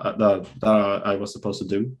I was supposed to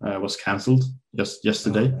do was cancelled just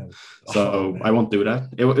yesterday, I won't do that.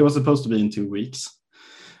 It was supposed to be in 2 weeks,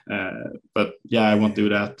 but I won't do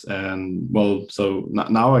that. And well, so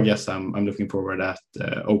now I guess I'm looking forward at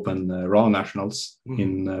Open Raw Nationals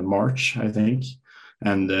in March, I think,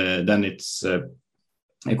 and then it's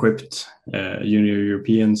equipped Junior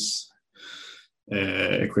Europeans,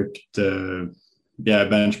 equipped.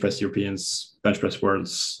 Bench press Europeans, bench press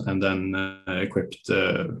worlds, and then equipped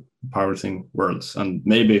powerlifting worlds, and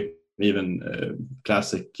maybe even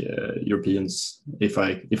classic Europeans if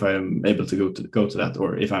I am able to go to that,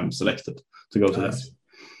 or if I'm selected to go to that.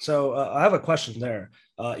 So I have a question there.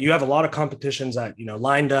 You have a lot of competitions that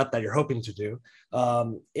lined up that you're hoping to do.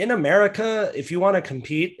 In America, if you want to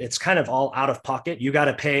compete, it's kind of all out of pocket. You got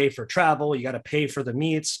to pay for travel. You got to pay for the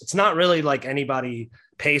meets. It's not really like anybody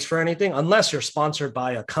pays for anything unless you're sponsored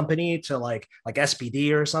by a company to like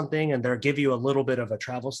SPD or something, and they'll give you a little bit of a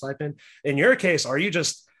travel stipend. In your case, are you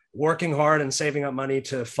just working hard and saving up money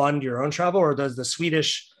to fund your own travel, or does the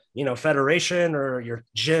Swedish, federation or your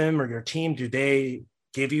gym or your team, do they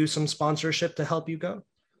give you some sponsorship to help you go?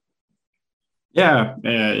 We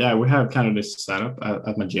have kind of this setup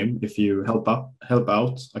at my gym. If you help out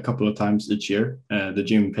a couple of times each year, the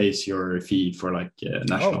gym pays your fee for like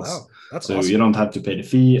nationals. Oh, wow. That's so awesome. You don't have to pay the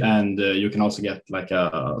fee, and you can also get like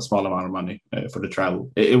a small amount of money for the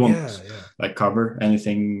travel. It won't like cover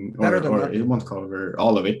anything, or it won't cover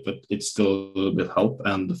all of it, but it's still a little bit help.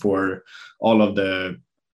 And for all of the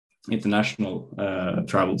international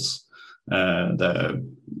travels, the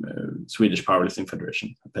Swedish Powerlifting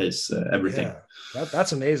Federation pays everything. Yeah,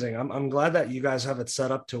 that's amazing. I'm glad that you guys have it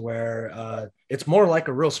set up to where it's more like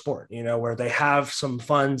a real sport, where they have some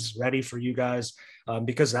funds ready for you guys,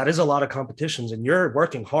 because that is a lot of competitions, and you're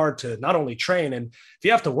working hard to not only train, and if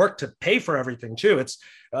you have to work to pay for everything too, it's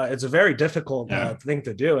a very difficult thing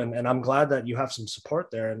to do. And I'm glad that you have some support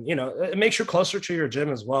there, and it makes you closer to your gym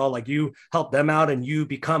as well. Like you help them out, and you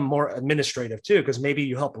become more administrative too, because maybe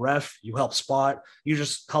you help ref, you help spot, you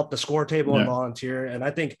just help the score table and volunteer. And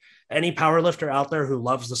I think any power lifter out there who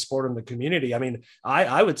loves the sport and the community, I mean,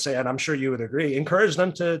 I would say, and I'm sure you would agree, encourage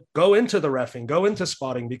them to go into the reffing, go into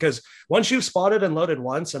spotting, because once you've spotted and loaded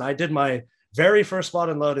once, and I did my very first spot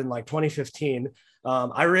and load in like 2015,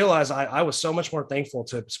 I realized I was so much more thankful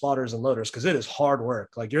to spotters and loaders, because it is hard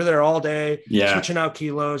work. Like you're there all day, switching out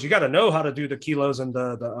kilos. You got to know how to do the kilos and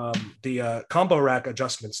the combo rack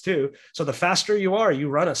adjustments too. So the faster you are, you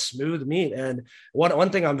run a smooth meet. And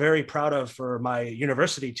one thing I'm very proud of for my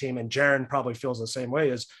university team, and Jaron probably feels the same way,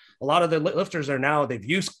 is a lot of the lifters are now, they've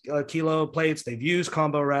used kilo plates, they've used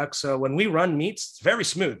combo racks. So when we run meets, it's very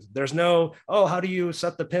smooth. There's no, how do you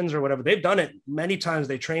set the pins or whatever? They've done it many times.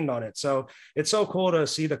 They trained on it. So it's so cool to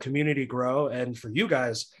see the community grow. And for you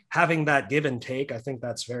guys having that give and take, I think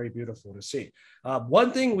that's very beautiful to see.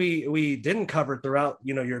 One thing we didn't cover throughout,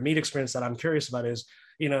 your meet experience that I'm curious about is,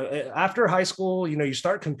 after high school, you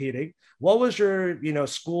start competing. What was your,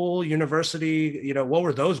 school, university, what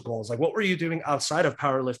were those goals? Like, what were you doing outside of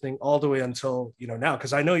powerlifting all the way until, now?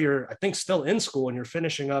 Because I know you're, I think, still in school and you're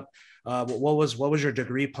finishing up. What was your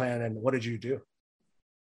degree plan, and what did you do?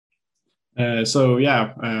 I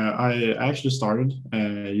actually started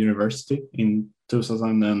university in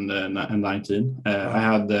 2019. I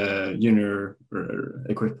had the junior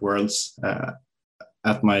equipped worlds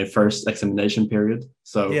at my first examination period.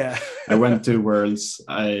 So I went to Worlds.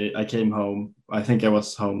 I came home. I think I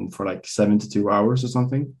was home for like 72 hours or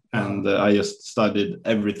something. And I just studied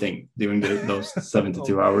everything during those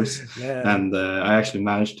 72 hours. And I actually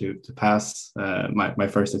managed to pass my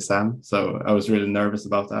first exam. So I was really nervous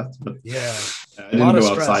about that. But I didn't go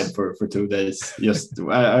outside for 2 days. Just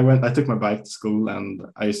I took my bike to school, and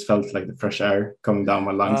I just felt like the fresh air coming down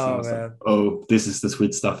my lungs. And I was like, this is the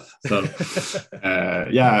sweet stuff. So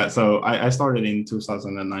so I started in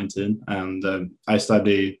 2019, and I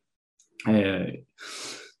study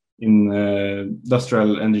in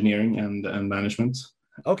industrial engineering and management.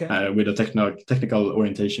 Okay. With a technical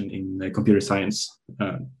orientation in computer science.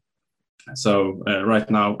 So right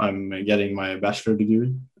now I'm getting my bachelor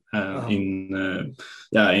degree in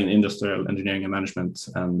industrial engineering and management,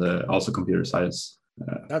 and also computer science.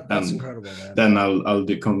 That's incredible, man. Then I'll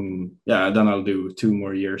do 2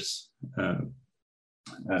 more years for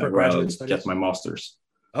where I'll graduate studies? get my master's.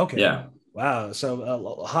 Okay. Yeah. Wow.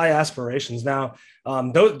 So high aspirations. Now,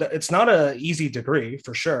 though it's not an easy degree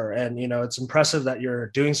for sure. And, you know, it's impressive that you're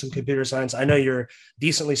doing some computer science. I know you're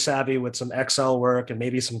decently savvy with some Excel work and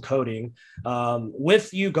maybe some coding.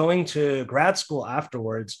 With you going to grad school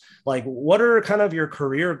afterwards, like what are kind of your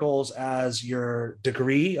career goals as your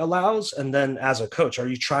degree allows? And then as a coach, are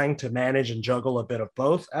you trying to manage and juggle a bit of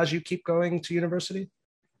both as you keep going to university?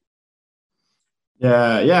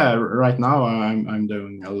 Yeah. Right now, I'm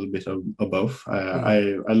doing a little bit of both.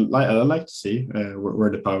 I like to see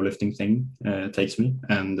where the powerlifting thing takes me,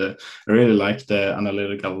 and I really like the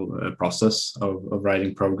analytical process of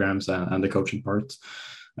writing programs and the coaching part.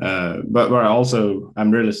 But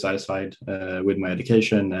I'm really satisfied with my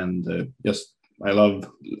education, and just I love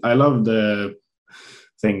the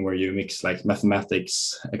thing where you mix like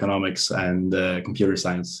mathematics, economics, and computer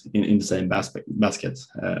science in the same basket.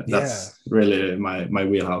 That's really my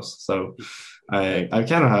wheelhouse. So I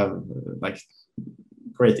kind of have like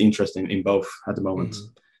great interest in both at the moment.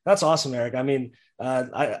 Mm-hmm. That's awesome, Eric. I mean,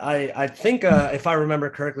 I think if I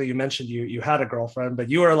remember correctly, you mentioned you had a girlfriend, but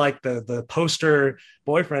you are like the poster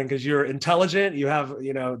boyfriend because you're intelligent. You have,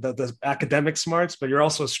 you know, the academic smarts, but you're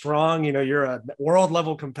also strong. You know, you're a world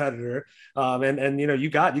level competitor, and you know you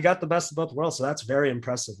got the best of both worlds. So that's very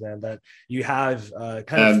impressive, man. That you have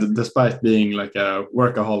despite being like a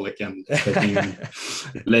workaholic and taking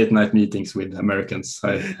late night meetings with Americans,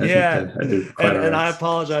 I think I do quite and I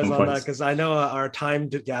apologize on that because I know our time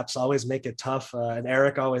gaps always make it tough. And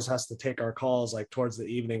Eric always has to take our calls like towards the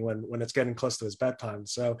evening when it's getting close to his bedtime.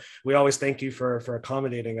 So we always thank you for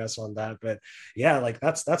accommodating us on that. But yeah, like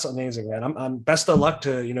that's amazing, man. I'm best of luck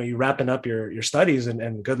to, you know, you wrapping up your studies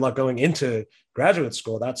and good luck going into graduate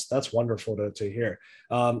school. That's wonderful to hear.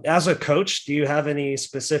 As a coach, do you have any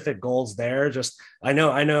specific goals there? Just I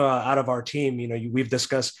know out of our team, you know, we've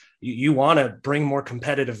discussed you want to bring more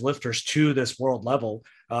competitive lifters to this world level.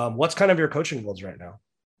 What's kind of your coaching goals right now?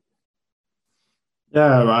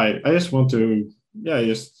 Yeah, I just want to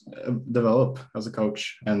just develop as a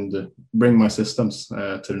coach and bring my systems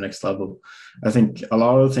to the next level. I think a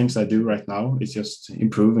lot of the things I do right now is just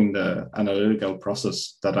improving the analytical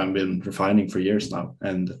process that I've been refining for years now,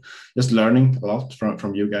 and just learning a lot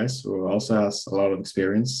from you guys who also has a lot of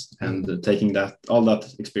experience, and taking all that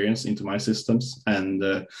experience into my systems, and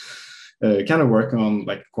kind of working on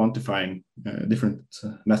like quantifying different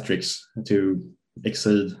metrics to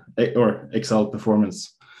exceed or excel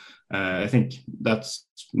performance. I think that's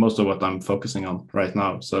most of what I'm focusing on right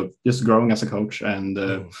now. So just growing as a coach and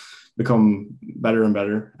become better and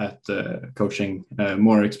better at coaching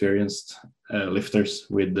more experienced lifters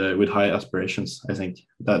with high aspirations. I think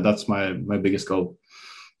that's my biggest goal.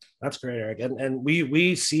 That's great, Eric. And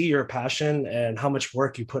we see your passion and how much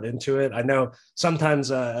work you put into it. I know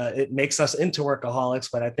sometimes it makes us into workaholics,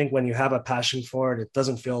 but I think when you have a passion for it, it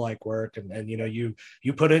doesn't feel like work. And you know, you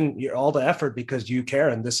put in all the effort because you care,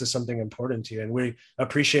 and this is something important to you. And we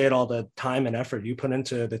appreciate all the time and effort you put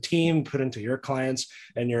into the team, put into your clients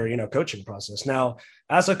and your, you know, coaching process. Now,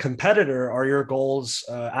 as a competitor, are your goals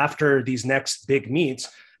after these next big meets?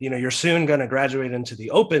 You know, you're soon going to graduate into the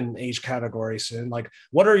open age category soon. Like,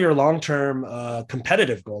 what are your long-term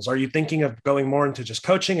competitive goals? Are you thinking of going more into just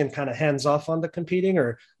coaching and kind of hands off on the competing,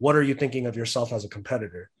 or what are you thinking of yourself as a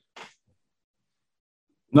competitor?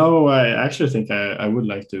 No, I actually think I would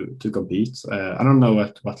like to compete. I don't know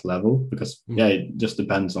at what level, because it just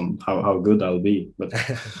depends on how good I'll be. But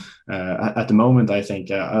at the moment, I think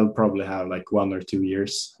I'll probably have like 1 or 2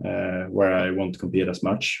 years where I won't compete as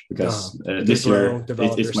much, because this year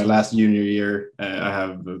it's my last junior year. I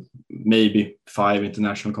have maybe 5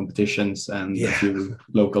 international competitions and a few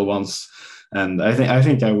local ones. And I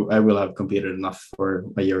think I will have competed enough for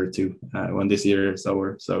a year or two when this year is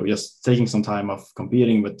over. So just taking some time off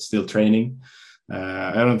competing, but still training.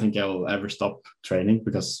 I don't think I'll ever stop training,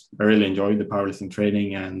 because I really enjoy the powerlifting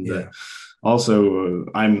training, and also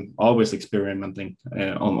I'm always experimenting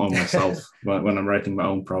on myself when I'm writing my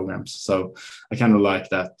own programs. So I kind of like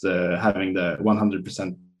that, having the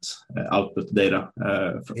 100% output data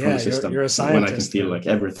from the system, you're a scientist, when I can feel like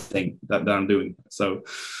everything that I'm doing. So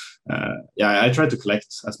yeah, I try to collect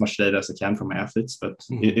as much data as I can from my athletes, but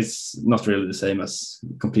it's not really the same as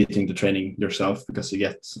completing the training yourself, because you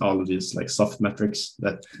get all of these like soft metrics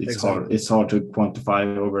that it's hard to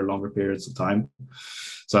quantify over longer periods of time.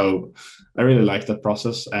 So I really like that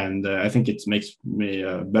process, and I think it makes me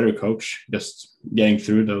a better coach, just getting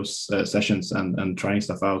through those sessions and trying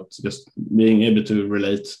stuff out, just being able to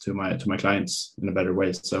relate to my clients in a better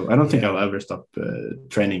way. So I don't think I'll ever stop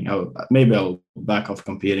training. I'll back off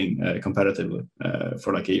competing competitively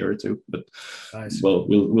for like a year or two, but nice.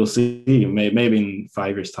 we'll see. Maybe in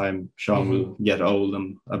 5 years time, Sean will get old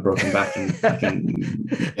and a broken back, and I can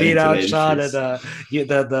beat out Sean, and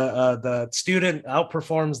the student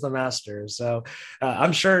outperforms the master. So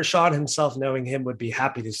I'm sure Sean himself, knowing him, would be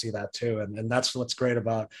happy to see that too, and that's what's great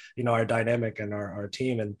about our dynamic and our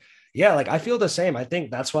team. And yeah, like I feel the same. I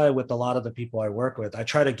think that's why with a lot of the people I work with, I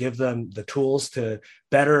try to give them the tools to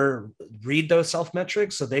better read those self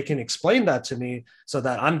metrics so they can explain that to me, so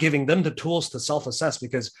that I'm giving them the tools to self-assess,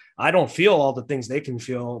 because I don't feel all the things they can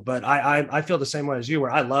feel. But I feel the same way as you,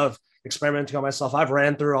 where I love experimenting on myself. I've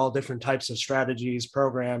ran through all different types of strategies,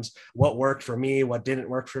 programs, what worked for me, what didn't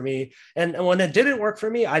work for me. And when it didn't work for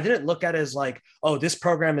me, I didn't look at it as like, oh, this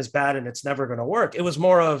program is bad and it's never going to work. It was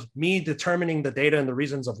more of me determining the data and the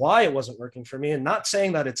reasons of why it wasn't working for me, and not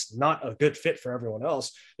saying that it's not a good fit for everyone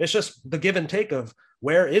else. It's just the give and take of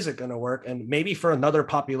where is it going to work? And maybe for another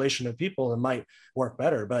population of people, it might work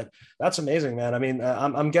better. But that's amazing, man. I mean,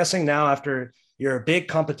 I'm guessing now, after your big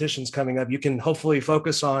competitions coming up, you can hopefully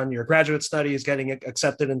focus on your graduate studies, getting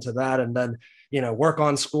accepted into that, and then, work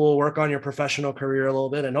on school, work on your professional career a little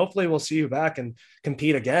bit. And hopefully we'll see you back and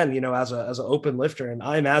compete again, as an open lifter. And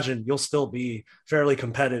I imagine you'll still be fairly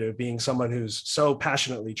competitive, being someone who's so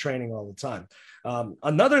passionately training all the time.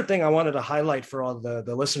 Another thing I wanted to highlight for all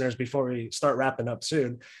the listeners before we start wrapping up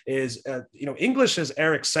soon is, English is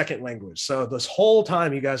Eric's second language. So this whole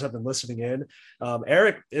time you guys have been listening in,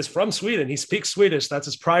 Eric is from Sweden. He speaks Swedish. That's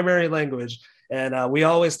his primary language. And we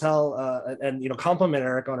always tell and compliment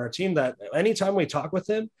Eric on our team that anytime we talk with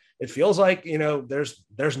him, it feels like,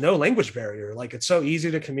 there's no language barrier. Like, it's so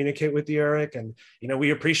easy to communicate with you, Eric. And,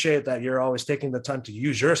 we appreciate that you're always taking the time to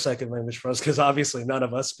use your second language for us, because obviously none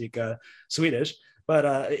of us speak Swedish.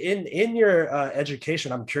 But in your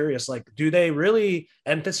education, I'm curious, like, do they really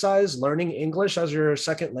emphasize learning English as your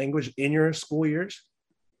second language in your school years?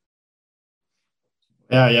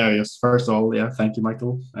 Yeah, yes. First of all, thank you,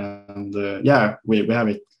 Michael. And we have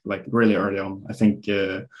it like really early on. I think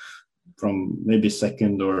from maybe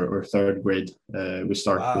second or third grade, we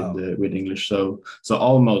start with English. So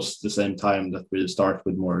almost the same time that we start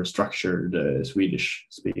with more structured Swedish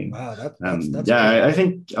speaking. Wow, that's I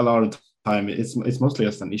think a lot of time it's mostly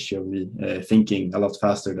just an issue of me thinking a lot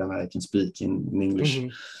faster than I can speak in English.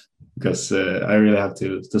 Because I really have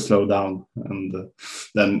to slow down, and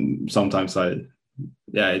then sometimes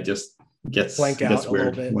it just gets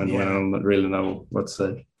weird when I don't really know what to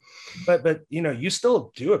say. But you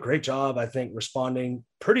still do a great job, I think, responding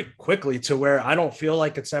pretty quickly, to where I don't feel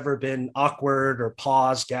like it's ever been awkward or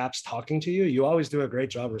pause gaps talking to you. You always do a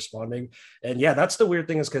great job responding. And that's the weird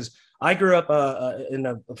thing, is because I grew up in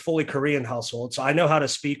a fully Korean household, so I know how to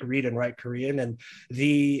speak, read, and write Korean. And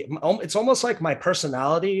it's almost like my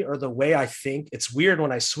personality or the way I think. It's weird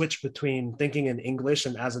when I switch between thinking in English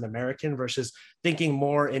and as an American versus thinking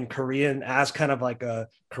more in Korean as kind of like a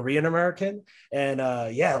Korean American. And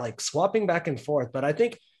like swapping back and forth. But I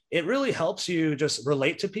think it really helps you just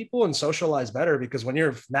relate to people and socialize better, because when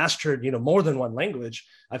you're mastered, more than one language,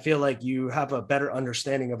 I feel like you have a better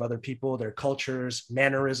understanding of other people, their cultures,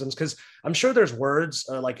 mannerisms. Because I'm sure there's words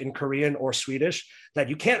like in Korean or Swedish that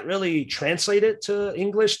you can't really translate it to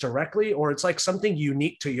English directly, or it's like something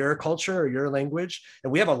unique to your culture or your language.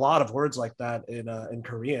 And we have a lot of words like that in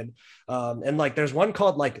Korean. And like there's one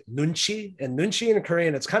called like nunchi, and nunchi in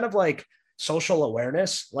Korean, it's kind of like social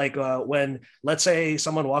awareness. Like when, let's say,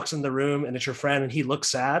 someone walks in the room and it's your friend and he looks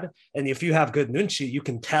sad, and if you have good nunchi, you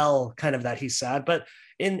can tell kind of that he's sad. But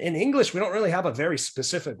in English, we don't really have a very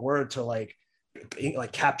specific word to like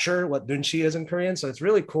capture what nunchi is in Korean. So it's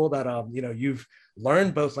really cool that you've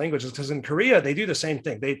learned both languages, because in Korea they do the same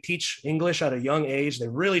thing. They teach English at a young age. They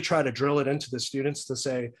really try to drill it into the students to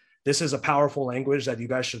say, this is a powerful language that you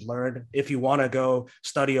guys should learn if you want to go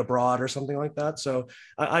study abroad or something like that. So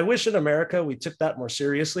I wish in America we took that more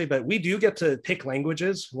seriously, but we do get to pick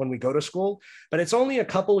languages when we go to school, but it's only a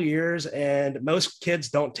couple years and most kids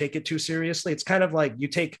don't take it too seriously. It's kind of like you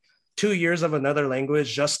take 2 years of another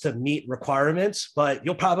language just to meet requirements, but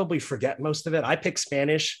you'll probably forget most of it. I picked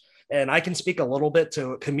Spanish and I can speak a little bit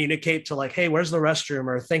to communicate to like, hey, where's the restroom,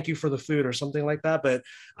 or thank you for the food, or something like that. But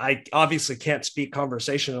I obviously can't speak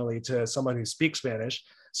conversationally to someone who speaks Spanish.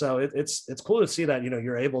 So it's cool to see that,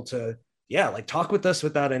 you're able to, yeah, like talk with us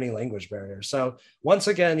without any language barrier. So once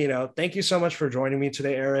again, thank you so much for joining me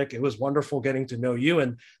today, Eric. It was wonderful getting to know you,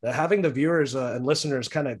 and having the viewers and listeners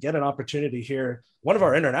kind of get an opportunity here. One of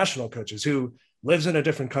our international coaches who lives in a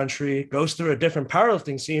different country, goes through a different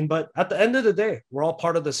powerlifting scene, but at the end of the day, we're all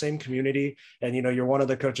part of the same community. And, you're one of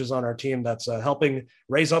the coaches on our team that's helping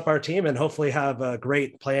raise up our team and hopefully have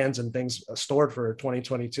great plans and things stored for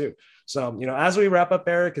 2022. So, as we wrap up,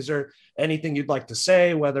 Eric, is there anything you'd like to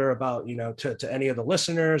say, whether about, to any of the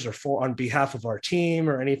listeners, or on behalf of our team,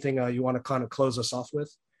 or anything you want to kind of close us off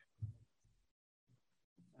with?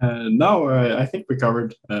 No, I think we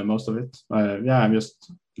covered most of it. Yeah, I'm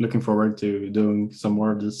just looking forward to doing some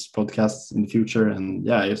more of this podcasts in the future, and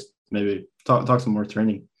yeah, just maybe talk some more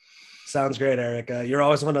training. Sounds great, Eric. You're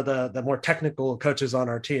always one of the more technical coaches on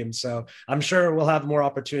our team, so I'm sure we'll have more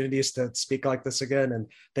opportunities to speak like this again. And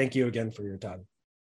thank you again for your time.